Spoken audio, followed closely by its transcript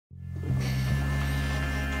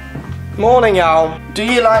Morning, y'all. Do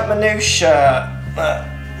you like my new shirt?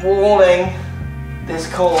 Warning, this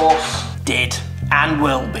course did and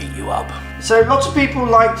will beat you up. So lots of people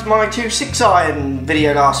liked my 2 6-iron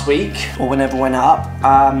video last week, or whenever it went up.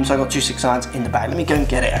 So I got 2 6-irons in the bag. Let me go and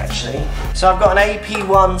get it actually. So I've got an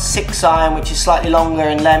AP1 6-iron, which is slightly longer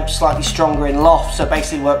in length, slightly stronger in loft, so it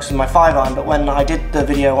basically works with my 5-iron, but when I did the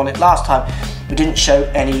video on it last time, we didn't show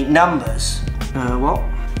any numbers. What?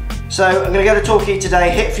 So I'm going to go to Torquay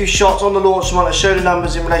today, hit a few shots on the launch monitor, show the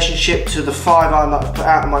numbers in relationship to the 5-iron that I've put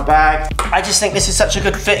out of my bag. I just think this is such a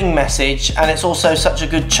good fitting message, and it's also such a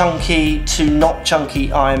good chunky to not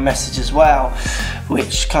chunky iron message as well,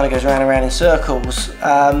 which kind of goes round and round in circles.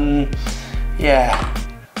 Yeah,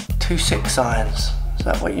 2 6-irons. Is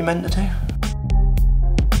that what you meant to do?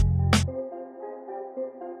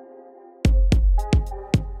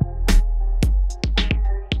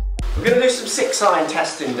 We're going to do some 6-iron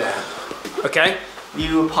testing down. Okay.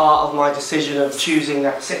 You were part of my decision of choosing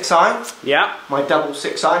that 6-iron. Yeah. My double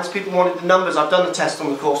 6-irons. People wanted the numbers. I've done the test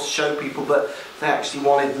on the course to show people, but they actually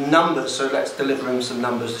wanted the numbers, so let's deliver them some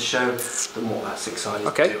numbers to show them what that 6-iron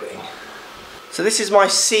is doing. So this is my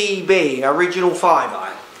CB, original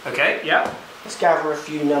 5-iron. Okay, yeah. Let's gather a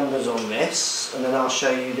few numbers on this, and then I'll show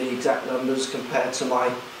you the exact numbers compared to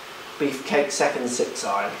my Beefcake second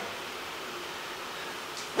 6-iron.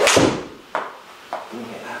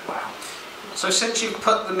 Wow. So since you've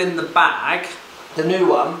put them in the bag, the new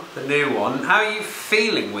one, how are you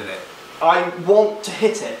feeling with it? I want to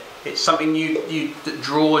hit it. It's something that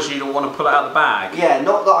draws you to want to pull it out of the bag? Yeah,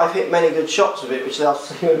 not that I've hit many good shots with it, which I'll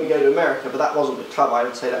see when we go to America, but that wasn't the club, I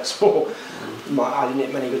would say that's more. I didn't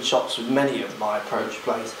hit many good shots with many of my approach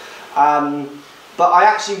plays. But I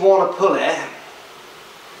actually want to pull it.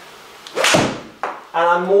 And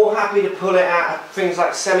I'm more happy to pull it out of things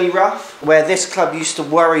like semi-rough, where this club used to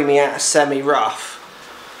worry me out of semi-rough,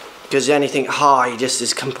 because anything high just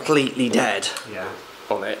is completely dead. Yeah.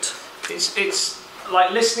 On it. It's like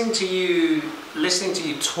listening to you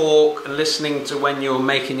talk and listening to when you're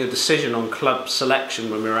making your decision on club selection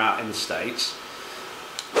when we were out in the States.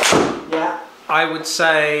 Yeah. I would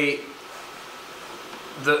say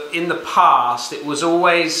that in the past it was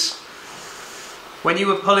always, when you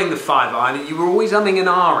were pulling the 5-iron, you were always umming and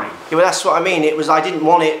ahhing. Yeah, well, that's what I mean. It was, I didn't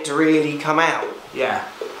want it to really come out. Yeah.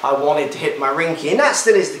 I wanted to hit my rinky, and that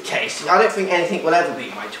still is the case. I don't think anything will ever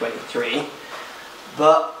beat my 23,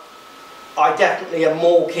 but I definitely am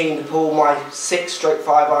more keen to pull my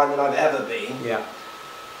 6-5-iron than I've ever been. Yeah.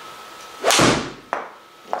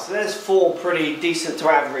 So there's 4 pretty decent to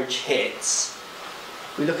average hits.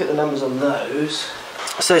 If we look at the numbers on those.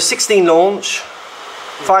 So 16 launch.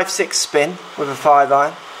 5-6 spin with a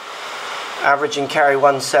 5-iron, averaging carry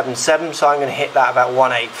 177, so I'm going to hit that about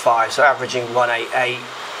 185, so averaging 188.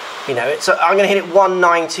 You know, I'm going to hit it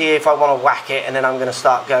 190 if I want to whack it, and then I'm going to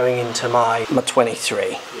start going into my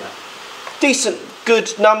 23. Yeah. Decent,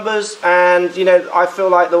 good numbers, and you know, I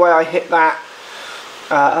feel like the way I hit that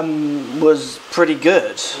was pretty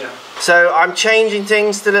good. Yeah. So I'm changing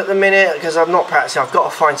things still at the minute because I'm not practicing. I've got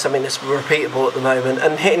to find something that's repeatable at the moment,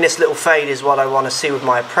 and hitting this little fade is what I want to see with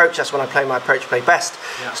my approach. That's when I play my approach play best.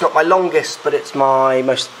 Yeah. It's not my longest, but it's my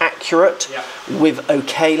most accurate, with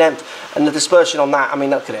okay length. And the dispersion on that, I mean,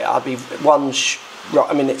 look at it. I'd be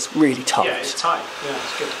I mean, it's really tight. Yeah, it's tight. Yeah,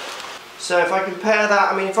 it's good. So if I compare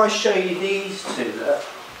that, I mean, if I show you these two,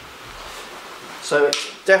 so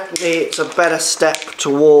it's a better step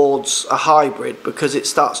towards a hybrid because it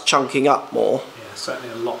starts chunking up more. Yeah, certainly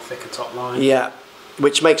a lot thicker top line. Yeah,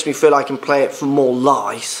 which makes me feel I can play it for more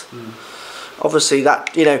light. Obviously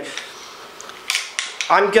that, you know,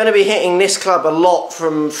 I'm going to be hitting this club a lot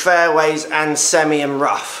from fairways and semi and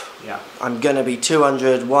rough. Yeah. I'm going to be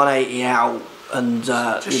 200, 180 out. And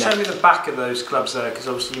just show me the back of those clubs there, because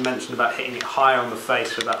obviously you mentioned about hitting it higher on the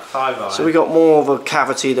face with that 5-iron. So we got more of a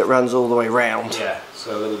cavity that runs all the way round. Yeah,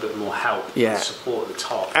 so a little bit more help, support at the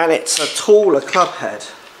top. And it's a taller club head,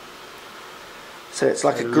 so it's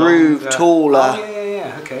like a groove, taller. Oh,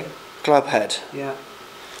 yeah, okay. Club head. Yeah.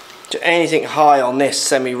 So anything high on this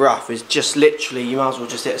semi-rough is just literally, you might as well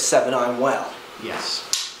just hit a 7-iron well.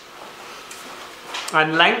 Yes.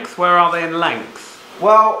 And length? Where are they in length?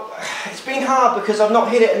 Well, it's been hard because I've not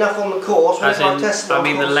hit it enough on the course. I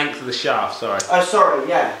mean the length of the shaft, sorry. Oh, sorry,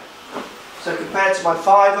 yeah. So compared to my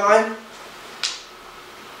 5-iron,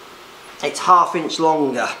 it's ½ inch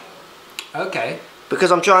longer. Okay.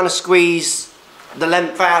 Because I'm trying to squeeze the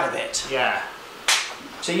length out of it. Yeah.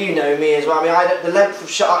 So you know me as well. I mean, the length of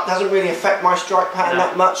shot doesn't really affect my strike pattern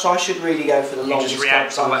that much, so I should really go for the longest. You just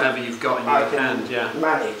react to whatever you've got in your hand, yeah.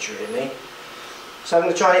 Manage really. So I'm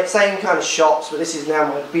going to try and hit the same kind of shots, but this is now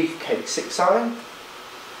my Beefcake 6-iron.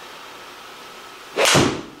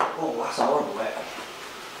 that's horrible, it.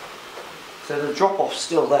 So the drop-off's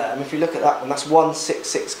still there. I mean, if you look at that one, that's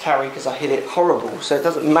 166 carry because I hit it horrible. So it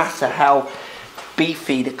doesn't matter how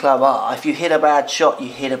beefy the club are. If you hit a bad shot, you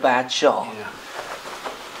hit a bad shot. Yeah.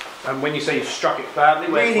 And when you say you've struck it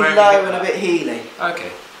badly, really where low and a bit heely.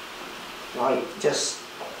 Okay. Like, just,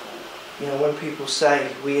 you know, when people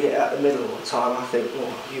say we hit it at the middle all the time, I think,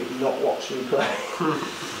 well, you've not watched me play.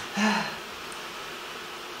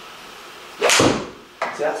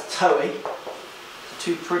 So that's Toey.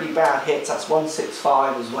 Two pretty bad hits. That's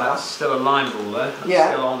 165 as well. That's still a line ball though. That's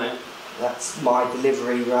yeah. Still on it. That's my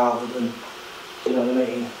delivery rather than, you know what I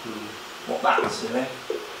mean? What that's doing.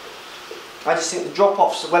 I just think the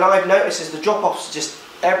drop-offs, when I've noticed is the drop-offs just,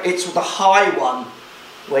 it's with the high one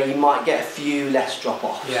where you might get a few less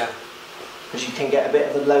drop-offs. Yeah. Because you can get a bit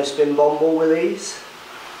of a low spin bomb ball with these.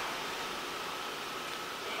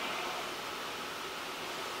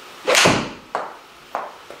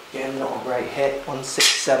 Again, not a great hit,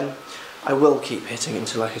 167. I will keep hitting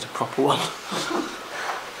until I hit a proper one.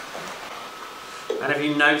 And have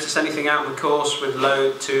you noticed anything out on the course with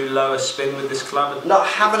too low a spin with this club? No, I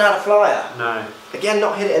haven't had a flyer. No. Again,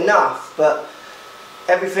 not hit it enough, but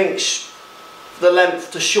everything's the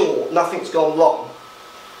length to short, nothing's gone long.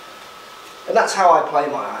 And that's how I play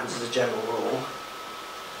my irons as a general rule.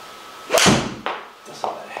 That's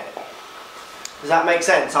not a hit. Does that make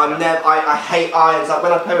sense? I hate irons. Like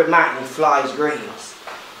when I play with Matt and he flies greens,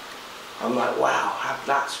 I'm like, wow,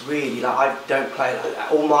 that's really, like, I don't play like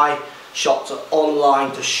that. All my shots are on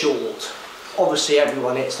line to short. Obviously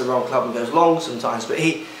everyone hits the wrong club and goes long sometimes, but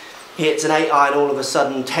he hits an 8-iron all of a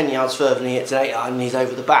sudden 10 yards further and he hits an 8-iron and he's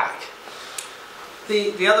over the back.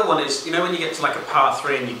 The other one is, you know, when you get to like a par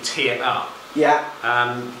 3 and you tee it up. Yeah.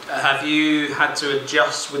 Have you had to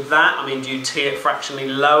adjust with that? I mean, do you tee it fractionally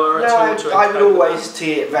lower at all? No, I would always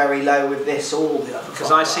tee it very low with this or the other.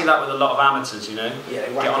 Because I see that with a lot of amateurs, you know. Yeah,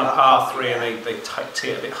 they get on a par 3 and they tee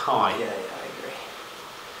it a bit high. Yeah, I agree.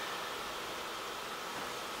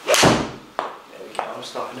 There we go, I'm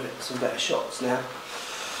starting to hit some better shots now.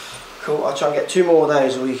 Cool, I'll try and get 2 more of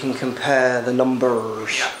those where you can compare the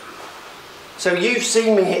numbers. Yeah. So you've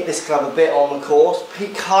seen me hit this club a bit on the course.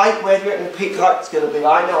 Peak height, where do you reckon the peak height's going to be?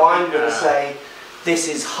 I know I'm going to say this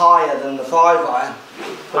is higher than the 5-iron.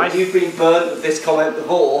 But you've been burnt with this comment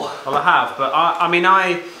before. Well, I have, but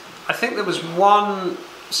I think there was one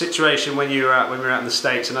situation when we were out in the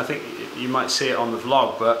States, and I think you might see it on the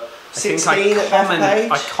vlog, but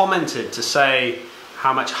I commented to say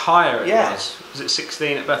how much higher it was. Was it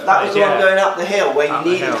 16 at Bethpage? That was the one going up the hill where you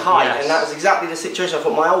needed height, and that was exactly the situation. I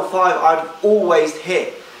thought my old 5, I'd always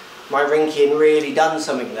hit my rinky and really done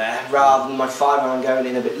something there, rather than my 5-iron going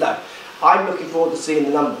in a bit low. I'm looking forward to seeing the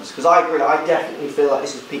numbers, because I agree, I definitely feel like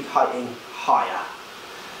this is peak heighting higher.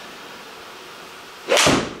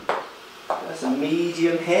 That's a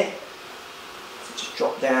medium hit. So just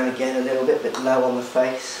drop down again a little bit low on the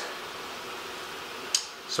face.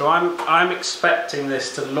 So I'm expecting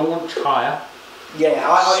this to launch higher.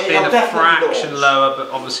 Yeah, spin a fraction lower, but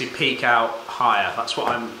obviously peak out higher. That's what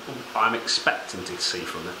I'm expecting to see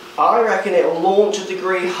from it. I reckon it will launch a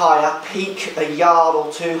degree higher, peak a yard or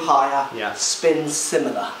 2 higher, spin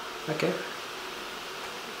similar. Okay.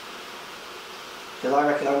 Because I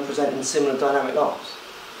reckon I'm presenting similar dynamic knobs.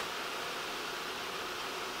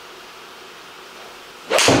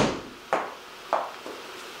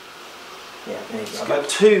 Yeah, there you go. I've got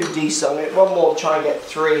 2 decent, one more to try and get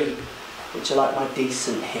 3, which are like my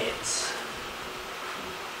decent hits.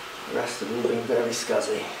 The rest of them have been very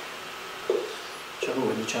scuzzy. Trouble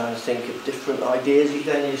when you're trying to think of different ideas,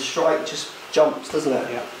 then your strike just jumps, doesn't it?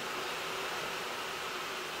 Yeah.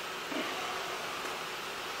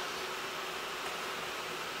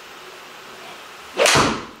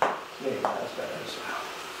 Maybe that's better as well.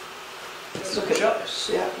 Let's look at those.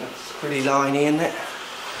 Yeah, that's pretty liney, isn't it?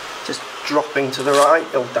 Just dropping to the right.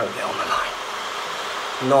 Oh, don't get on the line.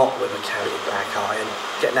 Not with a carry back iron.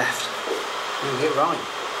 Get left. You hit right.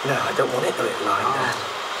 No, I don't want it to hit line, Dad.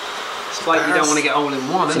 It's like you don't want to get all in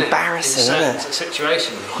one, isn't it? It's embarrassing, isn't it? It's a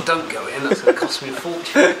situation. Oh, don't go in, that's going to cost me a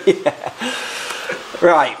fortune. Yeah.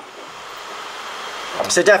 Right.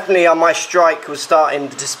 So definitely on my strike was starting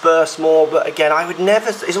to disperse more, but again, I would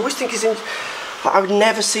never, I always think I would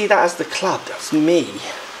never see that as the club, that's me.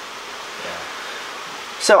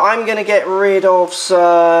 So I'm going to get rid of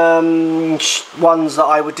some ones that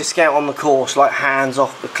I would discount on the course, like hands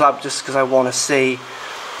off the club, just because I want to see.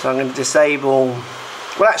 So I'm going to disable,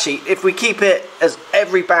 well actually, if we keep it as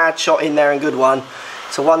every bad shot in there and good one,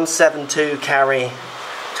 it's a 172 carry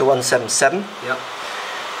to 177. Yep.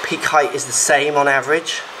 Peak height is the same on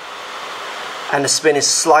average, and the spin is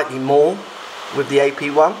slightly more with the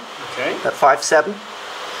AP1. Okay. At 5.7.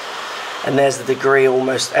 And there's the degree,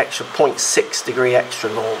 almost extra, 0.6 degree extra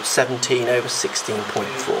launch, 17 over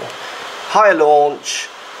 16.4. Higher launch,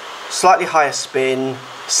 slightly higher spin,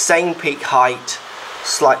 same peak height,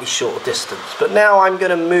 slightly shorter distance. But now I'm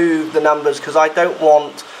going to move the numbers because I don't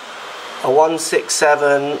want a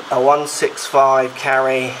 167, a 165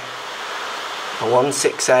 carry, a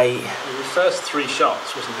 168. The first 3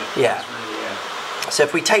 shots, wasn't it? Yeah. So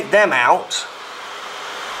if we take them out,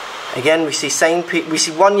 again we see same peak, we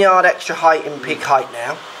see 1 yard extra height in peak height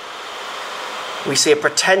now. We see a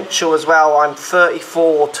potential as well. I'm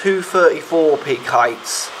 234 peak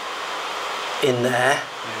heights in there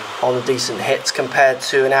on the decent hits compared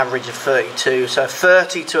to an average of 32. So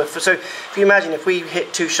 30 to so if you imagine if we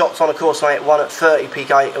hit 2 shots on a course and I hit one at 30 peak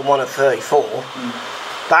height and one at 34,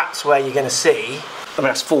 that's where you're going to see. I mean,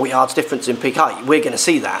 that's 4 yards difference in peak height. We're going to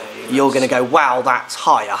see that. You're going to go, wow, that's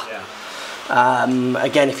higher.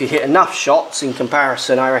 Again, if you hit enough shots in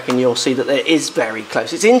comparison, I reckon you'll see that it is very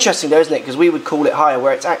close. It's interesting though, isn't it? Because we would call it higher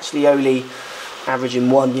where it's actually only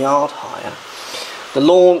averaging 1 yard higher. The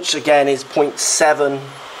launch again is 0.7,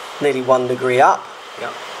 nearly 1 degree up.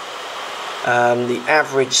 The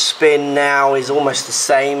average spin now is almost the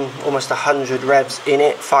same, almost 100 revs in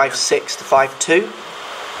it, 5.6 to 5.2.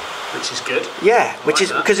 Which is good. Yeah, which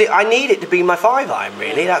is because I need it to be my 5-iron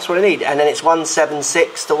really. That's what I need. And then it's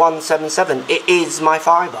 176 to 177. It is my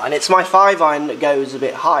 5-iron. It's my 5-iron that goes a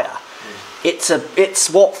bit higher. It's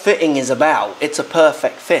what fitting is about. It's a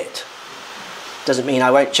perfect fit. Doesn't mean I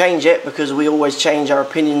won't change it because we always change our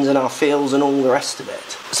opinions and our feels and all the rest of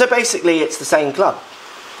it. So basically, it's the same club,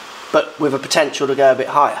 but with a potential to go a bit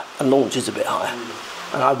higher and launches a bit higher,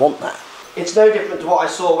 and I want that. It's no different to what I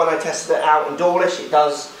saw when I tested it out in Dawlish. It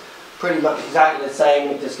does pretty much exactly the same,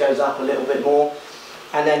 it just goes up a little bit more,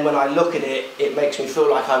 and then when I look at it, it makes me feel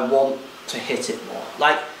like I want to hit it more.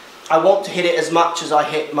 Like, I want to hit it as much as I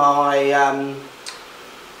hit my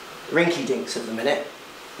rinky dinks at the minute,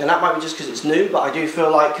 and that might be just because it's new, but I do feel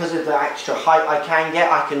like because of the extra height I can get,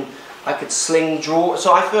 I could sling, draw,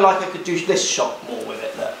 so I feel like I could do this shot more with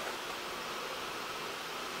it there.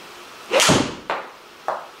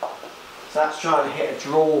 So that's trying to hit a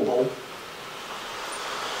draw ball.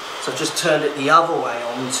 So I've just turned it the other way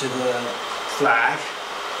onto the flag.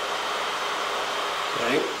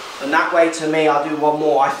 Okay. And that way to me, I'll do one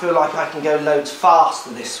more. I feel like I can go loads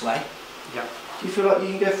faster this way. Yeah. Do you feel like you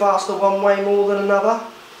can go faster one way more than another?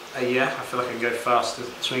 Yeah, I feel like I can go faster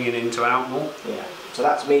swinging in to out more. Yeah. So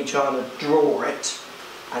that's me trying to draw it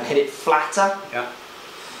and hit it flatter. Yeah.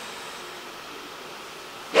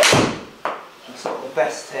 That's not the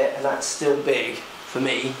best hit, and that's still big for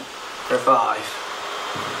me for a 5.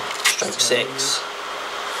 Stroke 6.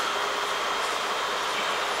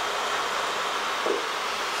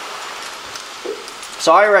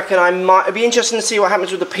 So I reckon it'd be interesting to see what happens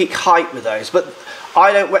with the peak height with those, but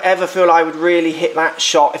I don't ever feel I would really hit that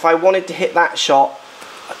shot. If I wanted to hit that shot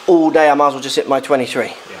all day, I might as well just hit my 23.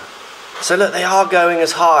 Yeah. So look, they are going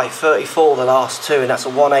as high, 34 the last 2, and that's a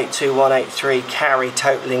 182, 183 carry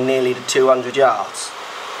totaling nearly to 200 yards.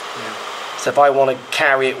 Yeah. So if I want to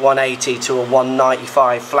carry it 180 to a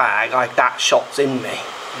 195 flag, that shot's in me.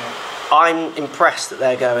 Yeah. I'm impressed that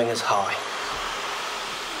they're going as high.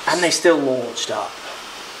 And they still launched up.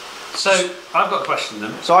 So, I've got a question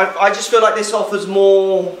then. So I just feel like this offers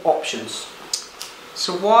more options.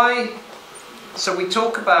 So why... So we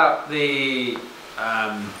talk about the...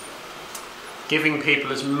 giving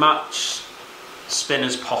people as much spin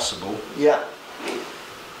as possible. Yeah.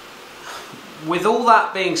 With all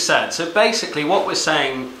that being said, so basically what we're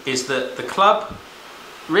saying is that the club,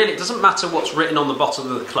 really it doesn't matter what's written on the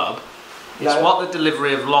bottom of the club, it's what the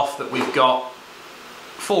delivery of loft that we've got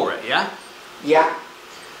for it, yeah? Yeah.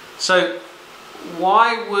 So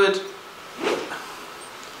why would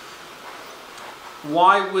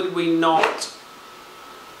we not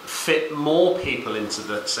fit more people into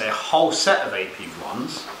the, say, a whole set of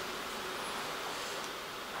AP1s,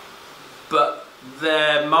 but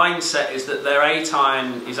their mindset is that their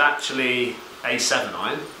 8-iron is actually a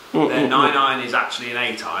 7-iron, their 9-iron is actually an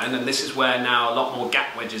 8-iron, and this is where now a lot more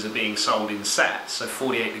gap wedges are being sold in sets. So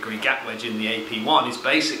 48 degree gap wedge in the AP1 is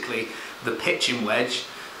basically the pitching wedge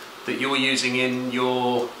that you're using in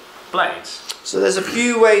your blades. So there's a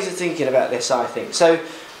few ways of thinking about this, I think. So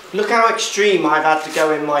look how extreme I've had to go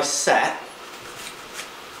in my set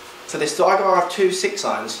for this to, I've got to have 2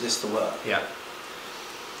 6-irons for this to work. Yeah.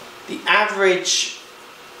 The average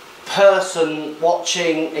person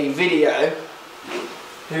watching a video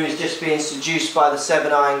who is just being seduced by the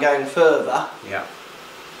 7-iron going further, yeah,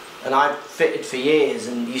 and I've fitted for years,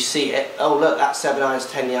 and you see it, oh look, that 7 iron's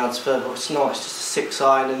 10 yards further. Well, it's not, it's just a 6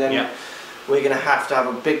 iron, and then we're going to have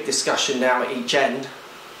a big discussion now at each end.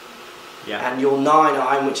 Yeah. And your 9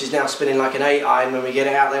 iron, which is now spinning like an 8 iron, when we get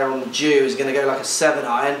it out there on the dew, is going to go like a 7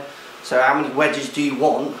 iron. So how many wedges do you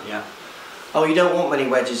want? Yeah. Oh, you don't want many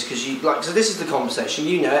wedges because you like. So this is the conversation.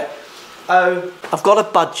 You know it. Oh, I've got a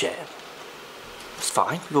budget. It's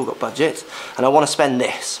fine. We've all got budgets, and I want to spend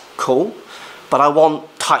this. Cool. But I want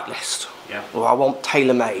Titleist, or I want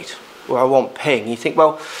TaylorMade, or I want Ping. You think,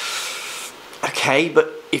 well, okay, but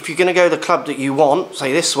if you're going to go the club that you want,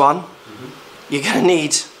 say this one, you're going to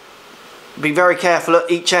need, be very careful at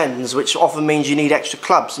each ends, which often means you need extra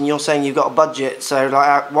clubs, and you're saying you've got a budget, so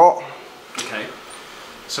like, what? Okay,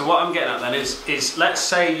 so what I'm getting at then is let's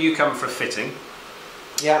say you come for a fitting,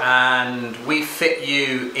 and we fit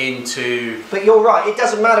you into... But you're right, it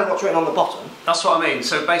doesn't matter what's written on the bottom. That's what I mean.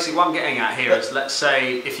 So basically what I'm getting at here is, let's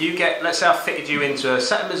say if you get, let's say I fitted you into a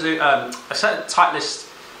set of Titleist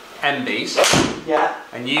MBs,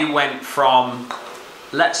 and you went from,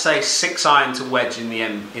 let's say 6 iron to wedge in the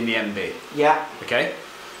MB. Yeah. Okay.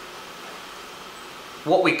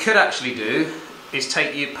 What we could actually do is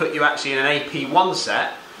put you actually in an AP1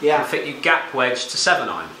 set, and fit you gap wedge to 7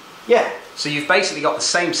 iron. Yeah. So you've basically got the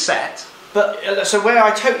same set. But so where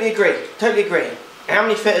I totally agree. How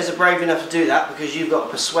many fitters are brave enough to do that? Because you've got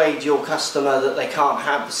to persuade your customer that they can't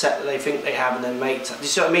have the set that they think they have and then make. Do you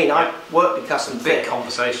see what I mean? Yeah. I work with custom fit. Big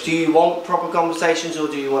conversation. Do you want proper conversations or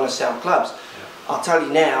do you want to sell clubs? Yeah. I'll tell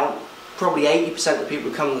you now, probably 80% of the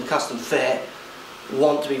people who come to the custom fit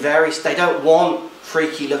want to be they don't want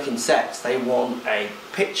freaky looking sets. They want a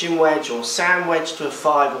pitching wedge or sand wedge to a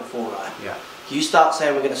 5 or 4 iron. Yeah. You start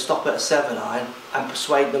saying we're going to stop at a 7 iron and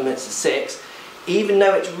persuade them it's a 6, even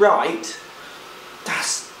though it's right.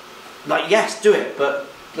 That's like, yes, do it, but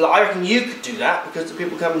like, I reckon you could do that because the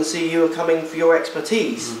people coming to see you are coming for your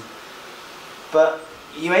expertise. But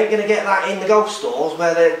you ain't going to get that in the golf stores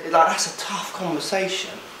where they're like, that's a tough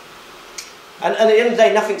conversation. And at the end of the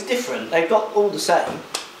day, nothing's different. They've got all the same.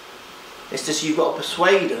 It's just you've got to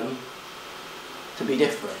persuade them to be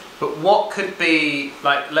different. But what could be,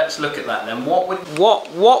 like, let's look at that then. What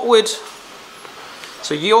would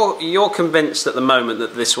so you're convinced at the moment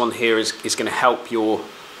that this one here is going to help your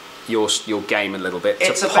game a little bit.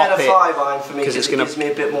 It's a better 5 iron for me because it gives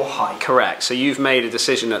me a bit more height. Correct. So you've made a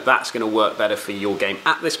decision that that's going to work better for your game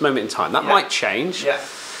at this moment in time. That might change. Yeah.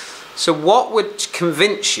 So what would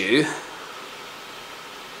convince you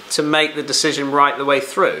to make the decision right the way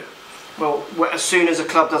through? Well, as soon as a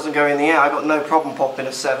club doesn't go in the air, I've got no problem popping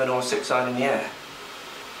a 7 or a 6 iron in the air.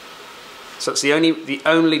 So it's the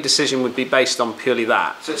only decision would be based on purely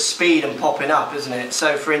that. So it's speed and popping up, isn't it?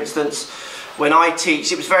 So for instance, when I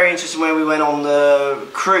teach, it was very interesting when we went on the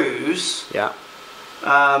cruise. Yeah.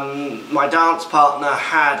 My dance partner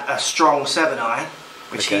had a strong 7 iron,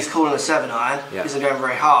 which he's calling a 7 iron. Yeah. Isn't going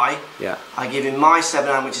very high. Yeah. I give him my 7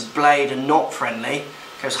 iron, which is blade and not friendly,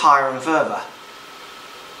 goes higher and further.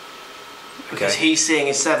 Because he's seeing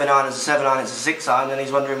his 7 iron as a 7 iron, it's a 6 iron, and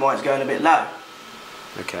he's wondering why it's going a bit low.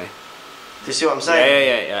 Okay. Do you see what I'm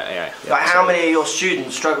saying? Yeah. Like how many of your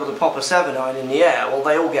students struggle to pop a 7 iron in the air? Well,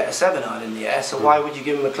 they all get a 7 iron in the air, so why would you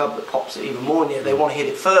give them a club that pops it even more in the air? They want to hit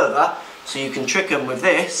it further, so you can trick them with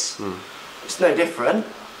this. It's no different.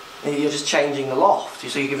 You're just changing the loft.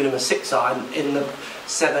 So you're giving them a 6 iron in the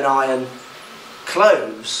 7 iron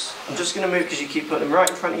clothes. I'm just going to move because you keep putting them right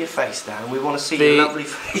in front of your face now, we want to see your lovely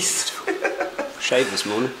face. Shaved this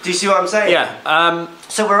morning. Do you see what I'm saying? Yeah.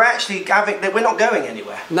 So we're actually we're not going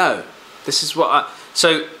anywhere. No. This is what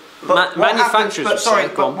manufacturers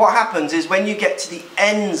but what happens is when you get to the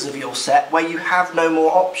ends of your set where you have no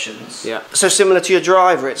more options. Yeah. So similar to your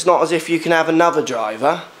driver, it's not as if you can have another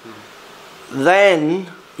driver.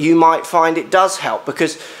 Then you might find it does help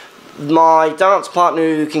because my dance partner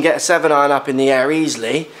who can get a 7 iron up in the air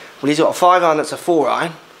easily, well, he's got a 5 iron that's a 4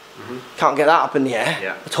 iron. Can't get that up in the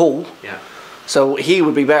air at all. Yeah. So he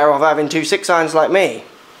would be better off having 2 6 irons like me.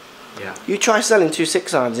 Yeah. You try selling 2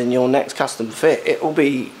 6 irons in your next custom fit, it will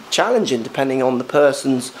be challenging depending on the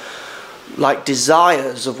person's like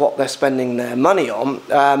desires of what they're spending their money on.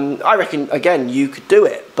 I reckon again you could do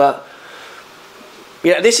it, but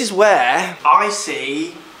yeah, this is where I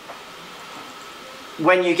see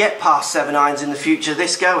when you get past 7 irons in the future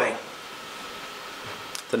this going.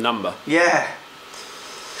 The number. Yeah.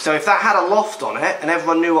 So if that had a loft on it and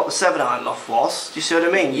everyone knew what the 7 iron loft was, do you see what I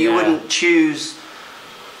mean? You wouldn't choose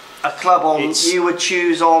a club on, you would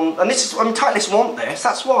choose on, and this is, I mean, Titleist want this,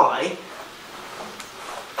 that's why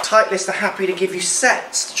Titleist are happy to give you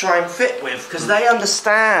sets to try and fit with, because they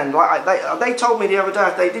understand, like they told me the other day,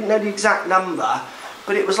 if they didn't know the exact number,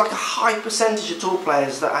 but it was like a high percentage of tour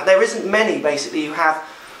players that there isn't many basically who have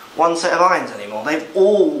one set of irons anymore. They've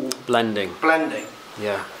all blending.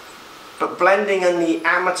 Yeah. But blending in the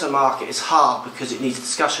amateur market is hard because it needs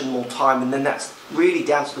discussion, more time, and then that's really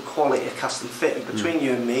down to the quality of custom fit. And between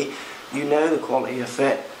you and me, you know the quality of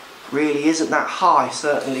fit really isn't that high,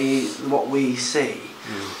 certainly what we see.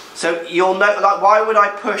 So you'll know, like, why would I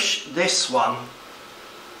push this one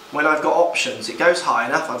when I've got options? It goes high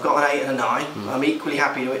enough. I've got an 8 and a 9. I'm equally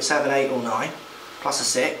happy to hit 7, 8 or 9 plus a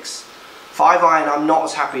 6. 5 iron I'm not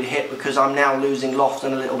as happy to hit because I'm now losing loft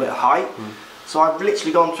and a little bit of height. So I've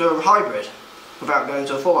literally gone to a hybrid without going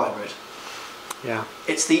to a full hybrid. Yeah.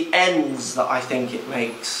 It's the ends that I think it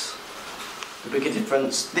makes the bigger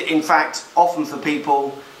difference. In fact, often for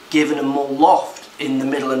people, giving them more loft in the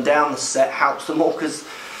middle and down the set helps them more because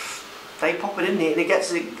they pop it in there, they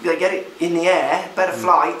get it in the air, better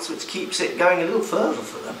flights, which keeps it going a little further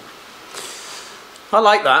for them. I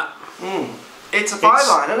like that. It's a 5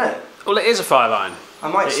 iron, isn't it? Well, it is a 5 iron. I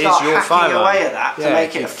might start hacking away at that to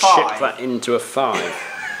make it a 5. Chip that into a 5.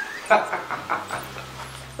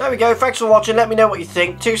 There we go, thanks for watching. Let me know what you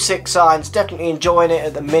think. 2 6 irons, definitely enjoying it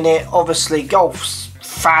at the minute. Obviously, golf's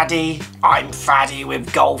faddy. I'm faddy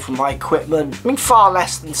with golf and my equipment. I mean, far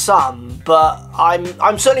less than some, but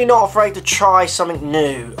I'm certainly not afraid to try something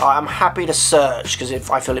new. I'm happy to search because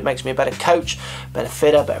I feel it makes me a better coach, better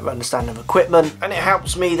fitter, better understanding of equipment, and it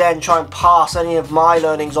helps me then try and pass any of my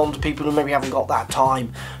learnings on to people who maybe haven't got that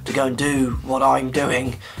time to go and do what I'm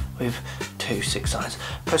doing with 2 6 irons.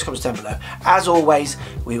 Post comments down below. As always,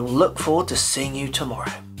 we will look forward to seeing you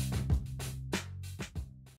tomorrow.